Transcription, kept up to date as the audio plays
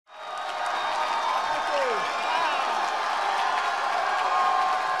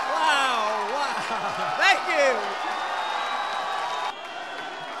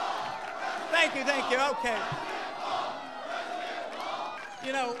Thank you, thank you. Okay.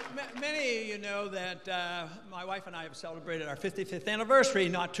 You know, many of you know that my wife and I have celebrated our 55th anniversary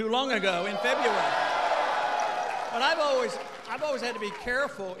not too long ago in February. But I've always had to be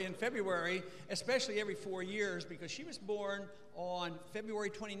careful in February, especially every 4 years, because she was born on February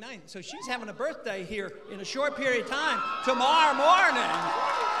 29th. So she's having a birthday here in a short period of time tomorrow morning.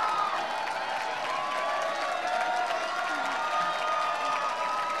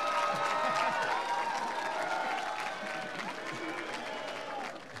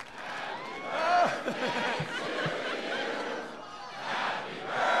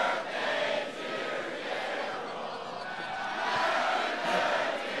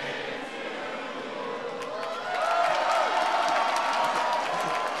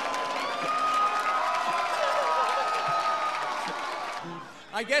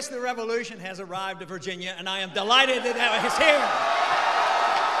 I guess the revolution has arrived to Virginia, and I am delighted that it's here.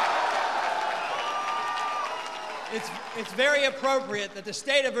 It's very appropriate that the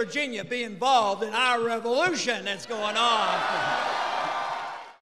state of Virginia be involved in our revolution that's going on.